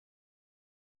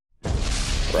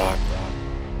Rock?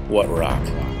 What rock?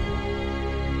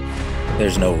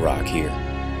 There's no rock here.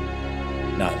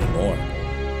 Not anymore.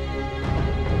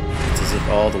 It's as if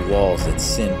all the walls that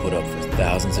sin put up for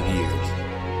thousands of years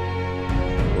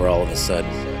were all of a sudden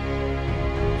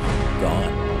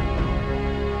gone.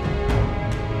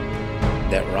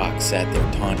 That rock sat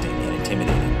there taunting and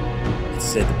intimidating. It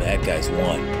said the bad guys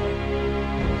won,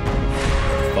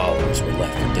 and the followers were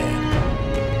left for dead.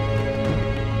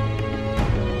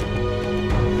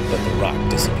 But the rock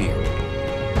disappeared.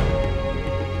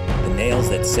 The nails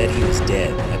that said he was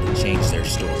dead had to change their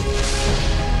story.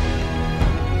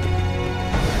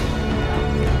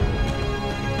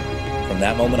 From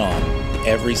that moment on,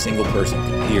 every single person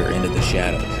can peer into the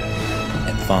shadows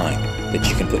and find that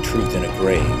you can put truth in a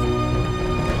grave,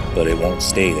 but it won't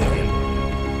stay there.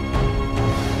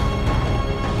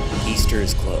 Easter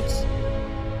is close.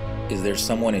 Is there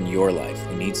someone in your life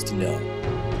who needs to know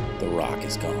the rock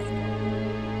is gone?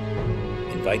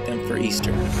 Invite them for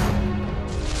Easter.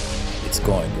 It's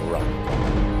going to rock.